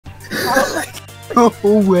No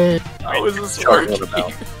way. How is this Chucking working? on the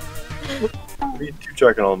mouth. What are you two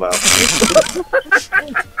chucking on the mouth?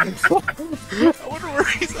 I wonder where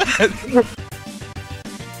he's at.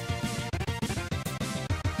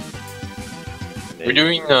 We're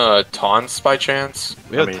doing taunts by chance?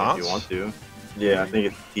 We have if taunts? you want to. Yeah, I think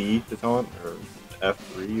it's T to taunt, or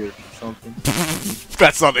F3 or something.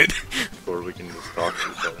 That's not it. Or we can just talk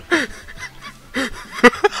to each other.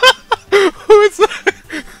 Who is that?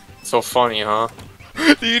 So funny, huh?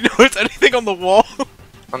 Do you notice anything on the wall?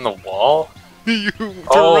 On the wall? You turn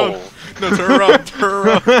around. No, turn around. Turn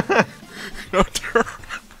around. No, turn around.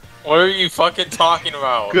 What are you fucking talking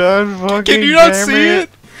about? God fucking Can you not see it?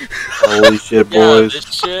 Holy shit, Yeah, boys. this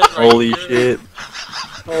shit right Holy here. shit.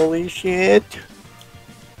 Holy shit.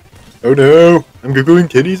 Oh no! I'm googling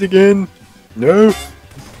titties again! No!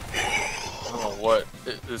 I don't know what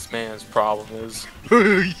this man's problem is.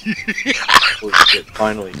 Holy shit,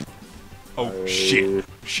 finally. Oh shit.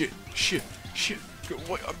 Shit. Shit. Shit.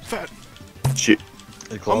 Wait, I'm fat. Shit.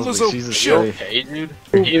 It calls me, so she's a shit. silly. Okay, dude.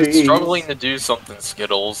 He's struggling to do something,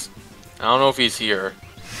 Skittles. I don't know if he's here.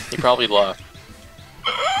 He probably left.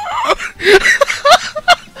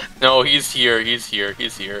 No, he's here. He's here.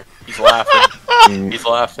 He's here. He's laughing. He's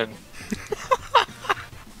laughing.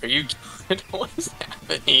 Are you? What is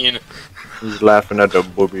happening? He's laughing at the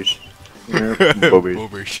boobies. Yeah, boobies.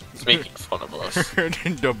 Boobish. He's making fun of us.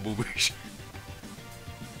 The boobish.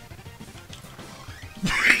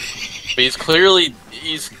 But he's clearly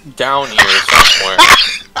down here somewhere.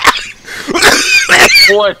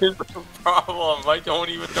 What is the problem? I don't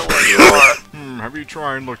even know where you are. Have you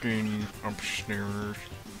tried looking upstairs?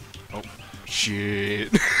 Oh, shit.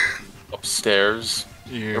 Upstairs?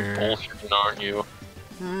 Yeah. You're bullshitting, aren't you?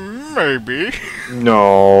 Maybe.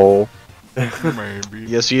 No. Maybe.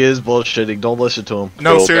 Yes, he is bullshitting. Don't listen to him.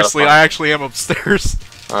 No, seriously, I actually am upstairs.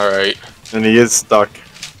 Alright. And he is stuck,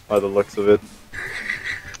 by the looks of it.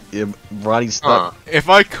 Yeah, Ronnie's stuck. If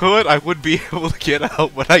I could, I would be able to get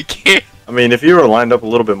out, but I can't. I mean, if you were lined up a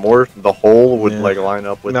little bit more, the hole would like line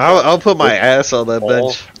up with. No, I'll put my ass on that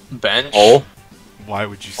bench. Bench? Hole? Why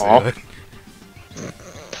would you say that?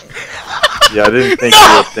 Yeah, I didn't think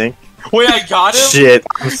you would think. Wait, I got him? Shit,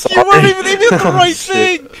 I'm sorry. You weren't even aiming at the right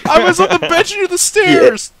Shit. thing! I was on the bench near the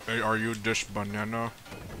stairs! Hey, are you this banana?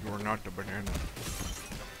 You are not the banana.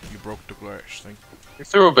 You broke the glass, thank you. You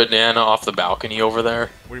threw a banana off the balcony over there.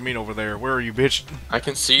 What do you mean over there? Where are you, bitch? I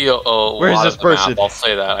can see a Where's lot this of the person? map, I'll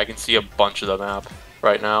say that. I can see a bunch of the map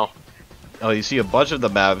right now. Oh, you see a bunch of the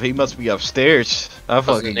map. He must be upstairs. That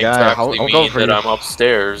fucking Doesn't guy. exactly I'll mean go for that you. I'm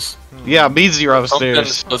upstairs. Yeah, it means you're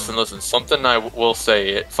upstairs. Listen, something I will say,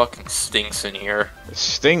 it fucking stinks in here. It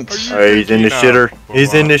stinks. Oh, he's in the shitter.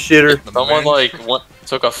 He's in the shitter. Someone like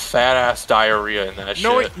took a fat ass diarrhea in that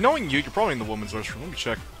shit. Knowing you're probably in the women's restroom. Let me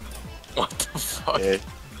check. What the fuck? Yeah.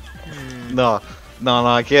 No,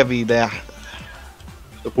 I can't be there.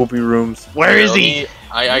 The poopy rooms. Where is he?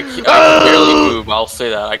 I can barely move. I'll say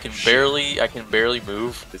that I can barely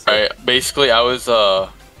move. Alright, basically I was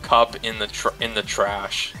a cup in the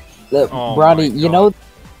trash. Oh Brody, you know.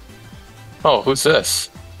 Oh, who's this?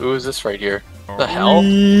 Who is this right here? The hell?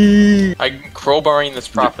 I'm crowbarring this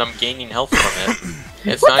prop and I'm gaining health from it.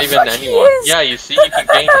 It's not even anyone. Yeah, you see, you can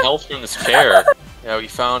gain health from this chair. Yeah, we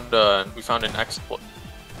found an exploit.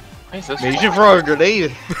 Why is this? Maybe you should throw a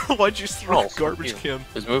grenade. Why'd you throw a garbage can?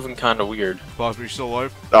 It's moving kind of weird. Boss, are you still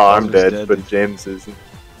alive? Oh, I'm Bowser's dead, dead. but James isn't.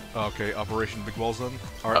 Okay, Operation Big Balls then.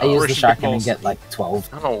 Alright, I use the Operation Big shotgun and Balls. get like 12.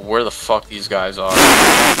 I don't know where the fuck these guys are.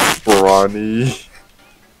 Brawny.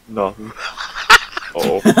 Nothing.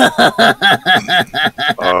 Oh.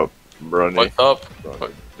 Brawny. What's up?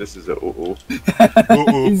 Brawny. This is a ooh.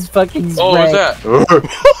 He's fucking Oh, what's that? Oh. Oh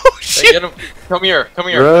Hey, shit! get him. Come here. Come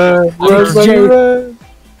here. Run, buddy, run.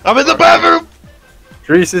 I'm in the bathroom.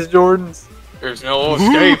 Reese's Jordans. There's no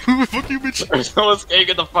escape. Fuck you, bitch! There's no escape.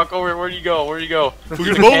 Get the fuck over here. Where'd you go? Where'd you go? Fucking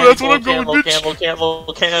home, that's what I'm going, bitch!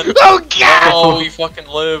 Can. Oh god! Oh, we fucking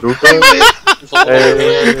live. Okay. It's a little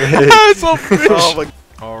man. It's a bitch! Oh my. Can't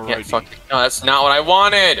Alrighty. fucking. No, that's not what I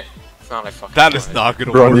wanted. It's not what I fucking. That is wanted. not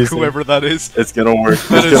gonna Bro, work, listen. whoever that is. It's gonna work. It's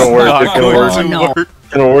That is gonna work. not It's gonna going work. to No. work.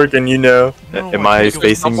 It's gonna work, and you know. No, Am I I think it was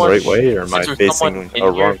facing the right way, or am I Is there facing someone in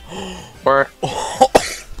wrong? here? Where?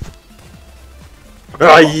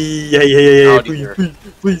 Ah, yeah. Out Please, here.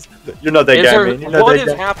 please. You're not that Is guy, there- man. You're not what that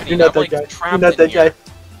is guy. happening? You're not I'm, that like, guy. trapped You're not in that here. guy.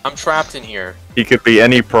 I'm trapped in here. He could be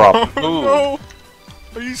any prop. Oh Move. no!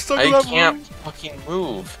 Are you stuck in I that can't room? fucking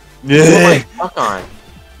move. What am I Yeah. stuck on?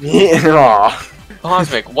 Yeah.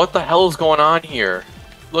 Cosmic, what the hell is going on here?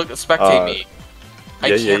 Look, spectate me. I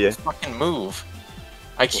yeah, can't yeah. fucking move.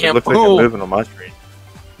 I It can't looks like you're move. moving on my screen.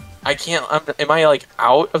 I can't. Am I like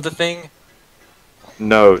out of the thing?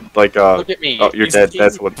 No, like Look at me. oh, you're You dead. see?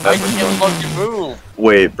 That's what. I That's what's can't going. fucking move.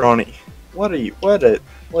 Wait, Brawny, what are you? What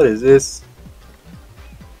is this?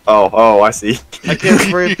 Oh, I see. I can't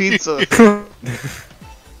spray pizza.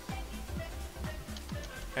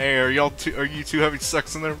 Hey, are you two having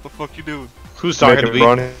sex in there? What the fuck you doing? Who's talking to Making me?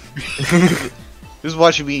 Brawny. Who's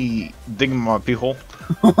watching me digging my pee hole?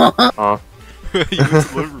 Huh? You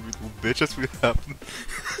just deliver me, little bitch. That's what happened.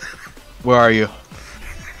 Where are you?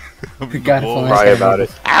 I'm in the God, walls. Cry about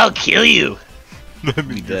it. I'll kill you. I'm in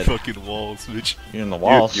Be your dead. fucking walls, bitch. You're in the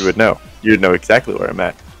walls. You would know. You'd know exactly where I'm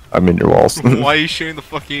at. I'm in your walls. Why are you sharing the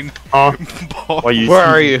fucking Huh? ball? Why you? Where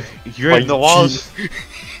are you? You're Why in the you walls.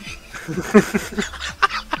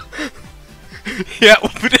 Yeah,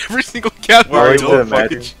 open every single cabinet. Why Don't you fucking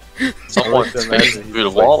imagine? Someone like to spaced imagine through the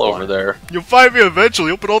he's like wall flying. over there. You'll find me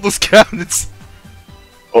eventually. Open all those cabinets.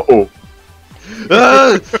 Oh.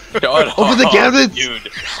 Ah! God, Open the cabinet! Dude.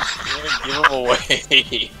 Give him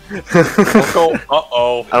away. Don't go.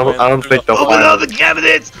 Uh-oh. I don't think they'll Open find all it. the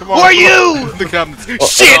cabinets! Come Who on, are open you? the cabinets.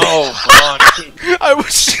 Shit! Oh, Bronny. I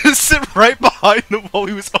was just sitting right behind him while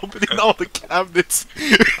he was opening all the cabinets.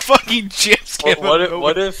 Fucking chips came What, out of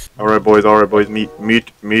what if... All right, boys. Meat,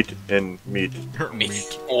 and meat. nowhere.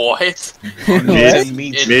 What? What?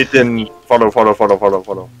 Meat. Meat. Meat and follow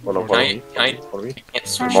Can I, me. can I, Follow me. I can't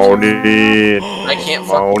switch. Come on in. I can't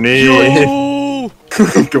Come on in. Yo!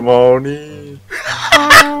 Come on in.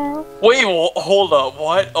 Wait, hold up.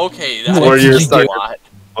 What? Okay, that's Where you're a stuck. lot.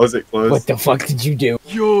 Close it, close. What the fuck did you do?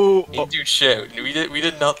 Yo! We didn't do shit. We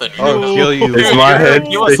did nothing. We I'll did kill you. It's my head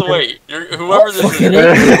You must sticking. wait. Whoever this is, fucking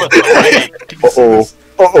you must wait.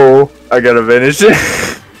 Uh-oh. I gotta finish it.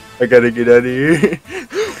 I gotta get out of here.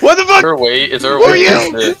 What the Is fuck? there a way? Is there a Who are way?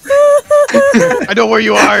 you? I know where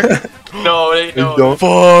you are. No, it ain't no. Don't.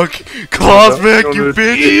 Fuck! Cosmic, Don't you do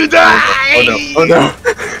bitch! You die! Oh no.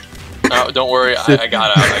 No, don't worry. I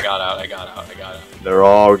got out. They're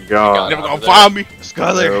all gone. Never gonna find me!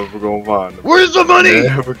 Skyler, Never gonna find them. where's the money?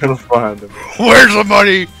 Never gonna find them. Where's the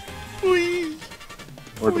money? Please!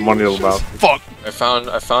 Where's the money about? Fuck! I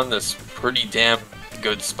found this pretty damn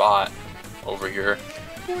good spot over here.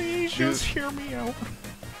 Please just hear me out.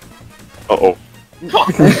 Uh-oh.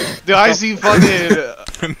 Do I see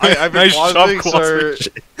fucking Ivan Nice job, Cosmics or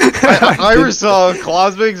I either saw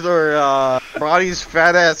Cosmics or Ronnie's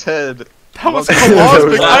fat ass head. That was That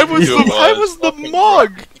Cosmic! was I was you. the Fucking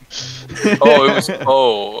mug! Oh, it was.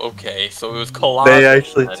 Oh, okay. So it was Colossus. They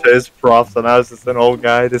actually chose props, and I was just an old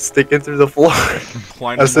guy just sticking through the floor.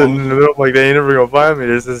 Climb I was sitting in the middle, like they ain't never gonna find me.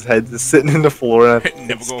 There's this head just sitting in the floor, and Never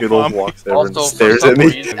gonna Skittles find me. walks over and Also, stares for at some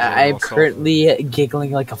me. reason- I'm currently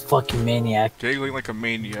giggling like a fucking maniac. Giggling like a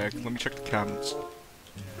maniac. Let me check the cabinets.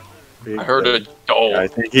 I heard a. Oh, I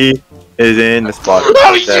think he is in the spot Oh,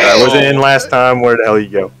 that I wasn't in last time. Where the hell you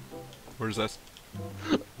go? Where's this?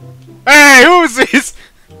 Hey, who is this?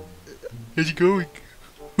 Where you going?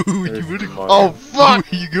 Who are you There's running? the money. Oh fuck!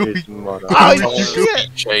 Where you going? There's the money. Oh someone was shit!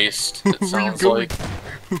 being chased. It Where you sounds going?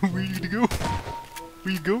 like. Where you gonna go?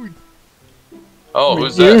 Where you going? Oh,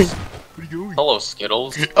 who's Yeah. this? Where you going? Hello,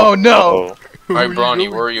 Skittles. Oh no! Oh. Alright, Where you Bronny,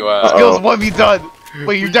 going? where are you at? Skills, what have you done?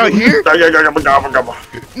 Wait, you're down here? No!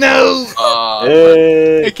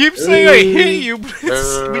 Hey, I keep saying I hit you, but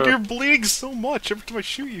Uh. you're bleeding so much every time I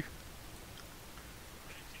shoot you.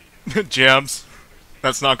 Jams.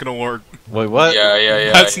 That's not gonna work. Wait, what?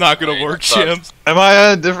 Yeah. That's not gonna yeah, work, that sucks. Jams. Am I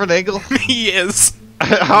at a different angle? Yes.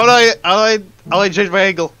 how do I change my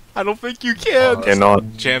angle? I don't think you can.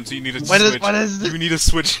 Cannot. Jams, you need to What is- switch. what is You need to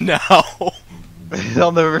switch now.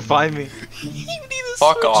 They'll never find me. You need to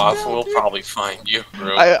Fuck switch off. now, We'll dude. probably find you,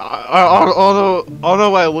 bro. I don't know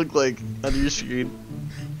what I look like on your screen.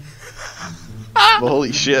 But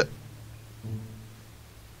holy shit.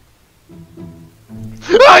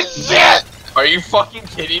 Oh shit! Are you fucking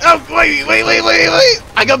kidding me? Oh, wait!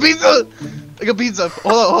 I got pizza!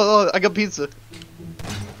 Hold on, I got pizza.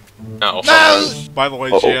 No. No! By the way,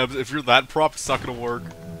 Uh-oh. Jams, if you're that prop, it's not gonna work.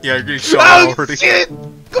 Yeah, you're getting shot Oh already. shit!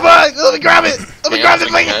 Come on, let me grab it! Let me grab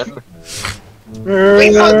it, Dancing please!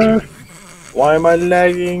 head. Why am I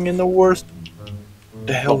lagging in the worst? What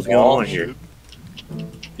the hell's going on here?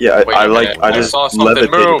 Yeah, Wait I a like minute, I I just saw something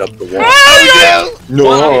levitated move. up the wall. Oh No,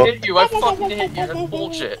 Well, I hit you. I fucking hit you. That's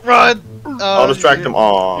bullshit. no! Run! I'll distract him. You're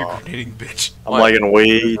Aw, grenading, bitch. I'm lagging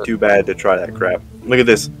way too bad to try that crap. Look at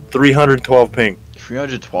this, 312 ping.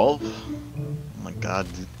 312? Oh my god,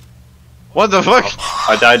 dude. What the fuck?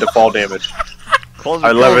 I died to fall damage.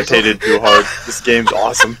 I levitated too hard. This game's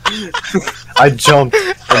awesome. I jumped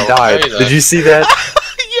and died. tell you that. Did you see that?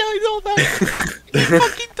 Yeah, I know that. He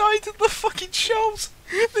fucking died to the fucking shelves.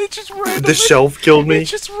 They just randomly. The shelf killed me. It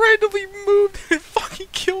just randomly moved and it fucking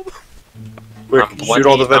killed him. Quick, shoot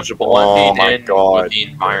all the vegetables. Oh my god. The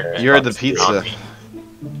environment. You're the pizza.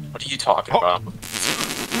 What are you talking about?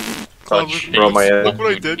 Cloud, Bro, my look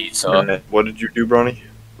what I did. Pizza. What did you do, Brony?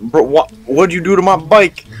 Bro, what'd you do to my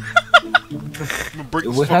bike? I'm gonna break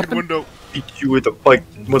this What fucking happened? window. Beat you with a bike,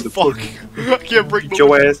 Fuck. motherfucker. I can't break Beat the your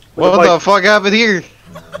window. ass. with What a the fuck happened here?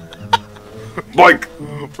 bike.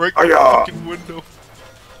 Break the Aya. fucking window.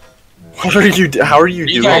 What are you? How are you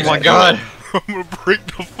You doing? guys Oh my are god. I'm gonna break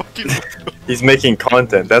the fucking window. He's making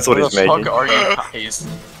content. That's what he's the making. fuck are you guys?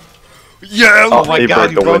 Yeah! Oh, my he god, broke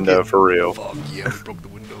you the broke window it. for real. Fuck yeah, we broke the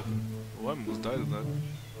window. Oh, I almost died of that.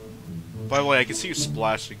 By the way, I can see you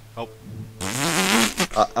splashing. Oh,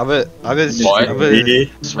 I bet. What?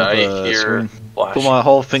 Greedy. I hear flash. Put my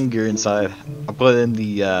whole finger inside. I put it in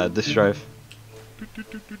the disk drive.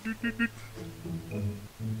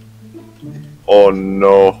 Oh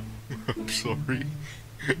no. I'm sorry.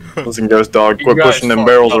 Listen, Ghost Dog, You quit guys pushing them fucked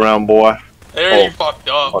barrels up. around, boy. There Oh. you fucked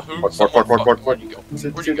up. Fuck, Who- fuck, someone fuck, fuck, fucked- fuck, fuck. Where'd you go?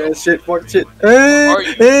 Shit, Where'd shit, you go? shit, fuck, shit. are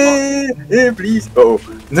you? Please. Oh.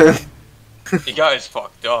 You guys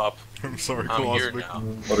fucked up. I'm sorry, I'm here Cosmic. now.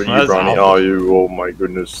 What are you, That's Bronny? awful. Oh, you. Oh my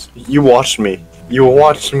goodness. You watched me. You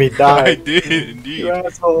watched me I die. did, indeed. You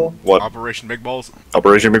asshole. What? Operation Big Balls.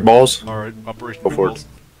 Operation McBalls? Alright, Operation Go Big for Balls.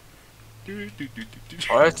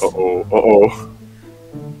 What? Uh oh. Uh oh.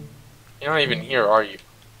 You're not even here, are you?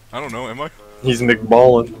 I don't know, am I? He's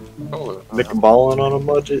McBallin'. Oh, McBallin' on a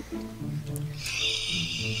budget.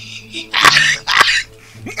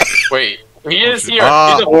 wait. He is here.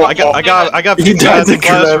 Ah, He's a I got He pizza died in the in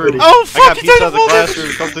gravity. classroom. Oh, I fuck, got he pizza died in the of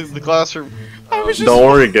classroom. Come to the classroom. I was just. Don't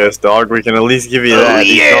worry, Ghost Dog. We can at least give you Oh that.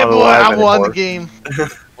 He's yeah, not boy! alive I won the anymore. game.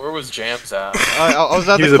 Where was Jams at? I was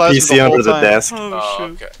at He was the a classroom PC the whole under the time. desk. Oh, Oh,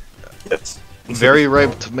 shit. okay. Yes. Very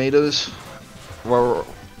ripe tomatoes. Were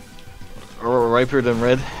riper than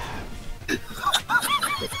red.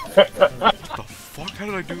 The fuck? How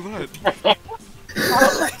did I do that?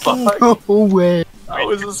 Fuck. No way. How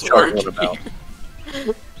is this Chugging working? about.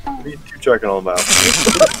 What are you two chugging on about?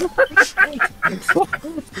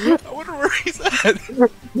 I wonder where he's at.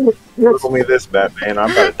 Riddle me this, Batman.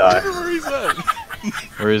 I'm about to die. Where he's at?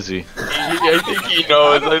 Where is he? I think he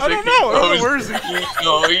knows. I don't know. Where is he?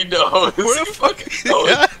 He knows. Where the fuck is he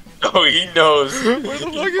at? No, he knows. Where the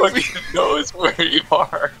He fuck is he? fucking knows where you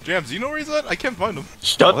are. Jams, do you know where he's at? I can't find him.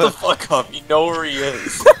 Shut the What? fuck up. You know where he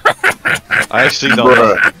is. I actually don't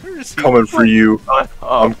know. Bruh, Where is he? coming for you. Shut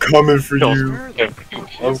I'm up. coming for you.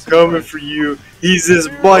 I'm coming for you. He's his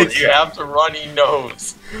bike. You have to run, he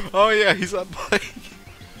knows. Oh yeah, he's at bike.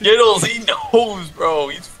 Giddles, he knows, bro.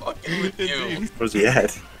 He's fucking with you. Indeed. Where's he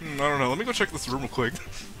at? I don't know. Let me go check this room real quick.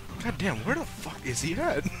 God damn, where the fuck is he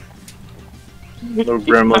at? Little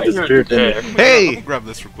gremlin disappeared, didn't he? Hey! I'm gonna grab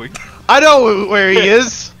this real quick. I know where he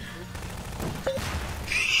is.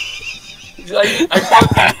 I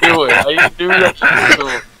fucking knew it. I knew that you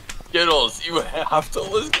knew. Giddles, you have to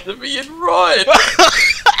listen to me and run.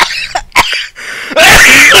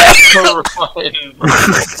 Run.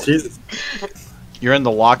 Jesus. You're in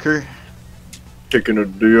the locker. Kicking a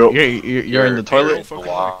deal. You're in the toilet. The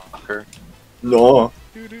locker. No.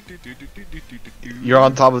 You're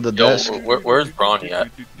on top of the Yo, desk. where's Bronny at?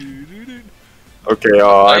 Okay,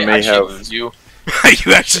 I may actually have. lose you.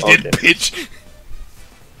 You actually did, Okay. bitch.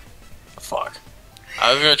 Fuck.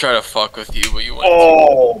 I was gonna try to fuck with you, but you went.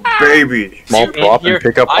 Oh, baby. Small You prop in here? and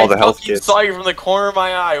pick up all the health I kits. saw you from the corner of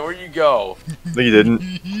my eye. Where'd you go? No, you didn't.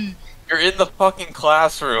 You're in the fucking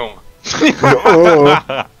classroom.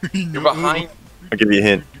 Oh. You're behind. I'll give you a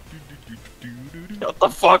hint. Shut the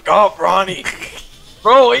fuck up, Ronnie.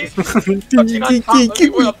 Bro, he's fucking on top of me.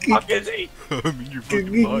 Where the fuck is he? I mean, you're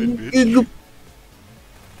fucking behind, bitch. Did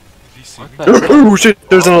he see me? Oh shit,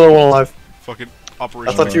 there's another one alive. Fucking I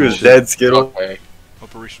Operation thought you was Big dead, Skittle. Okay. Balls,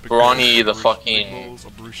 Operation Big Bronny, Balls, the Operation Big fucking Balls,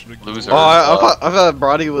 Operation Big loser. Balls. I thought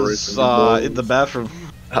Brody was in the bathroom.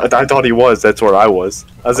 I thought he was. That's where I was.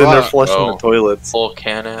 I was in there flushing Oh. the toilets. Full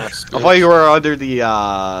can ass. I thought you were under the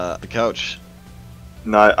couch.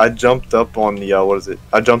 No, I jumped up on the what is it?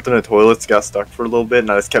 I jumped in the toilets, got stuck for a little bit, and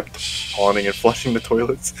I just kept spawning and flushing the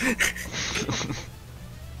toilets.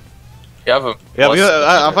 You have a Yeah,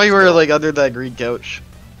 I thought you were like under that green couch.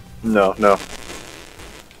 No.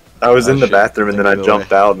 I was Oh, in the shit. bathroom and then I Maybe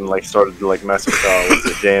jumped out and like started to like mess with what is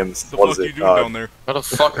it, Jams? The What fuck is you it? doing down there? What the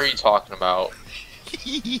fuck are you talking about?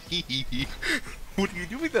 What are you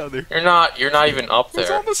doing down there? You're not even up Who's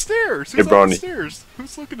there. on the stairs? Hey, Who's on the Bronny. stairs?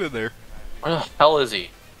 Who's looking in there? Where the hell is he?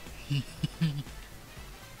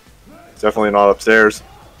 Definitely not upstairs.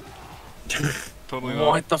 Totally not.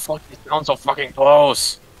 What the fuck? You sound so fucking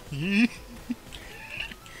close.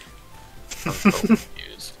 So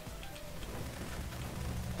confused.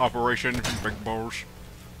 Operation Big Balls.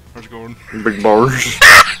 How's it going? Big bars.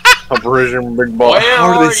 Operation Big Ball. Where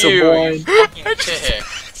How are they so you blind? fucking dick?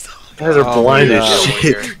 Guys are Oh blind my as God.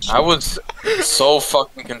 shit. I was so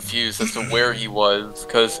fucking confused as to where he was,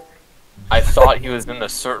 because I thought he was in a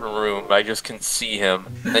certain room, but I just couldn't see him.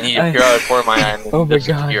 Then he appeared out of the corner of my eye and Oh my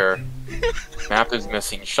disappeared. Map is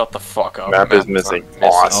missing. Shut the fuck up. Map is not missing. missing.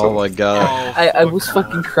 Awesome. Oh my god. I was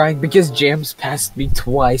fucking crying because Jams passed me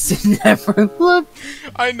twice and never looked.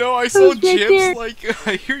 I know, I saw was right Jams there. like,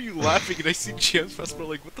 I hear you laughing and I see Jams pass, but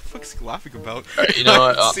like, what the fuck is he laughing about? You know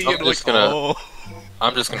what? I see I'm it just like, gonna- oh.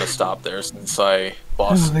 I'm just gonna stop there since I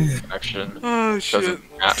lost the connection. Oh Because shit.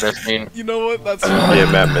 of Map missing. You know what? That's Yeah,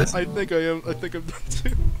 Matt missed. I think I'm done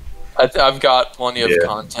too. I've got plenty of Yeah.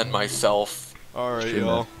 content myself. Alright, Shit,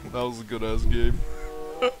 y'all. That was a good ass game.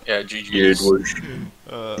 Yeah, Yeah, it GG's.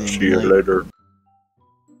 was. See you later.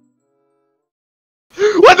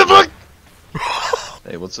 What the fuck?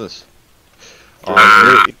 Hey, what's this?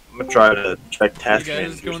 I'm gonna try to check task Hey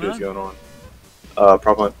guys, managers, what's see what's going on.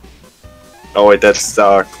 Probably. Oh wait, that's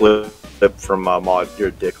clip from mod. You're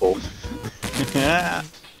a dickhole.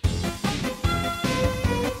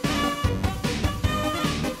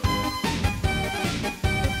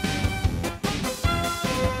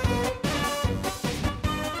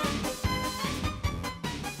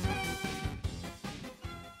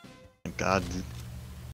 God.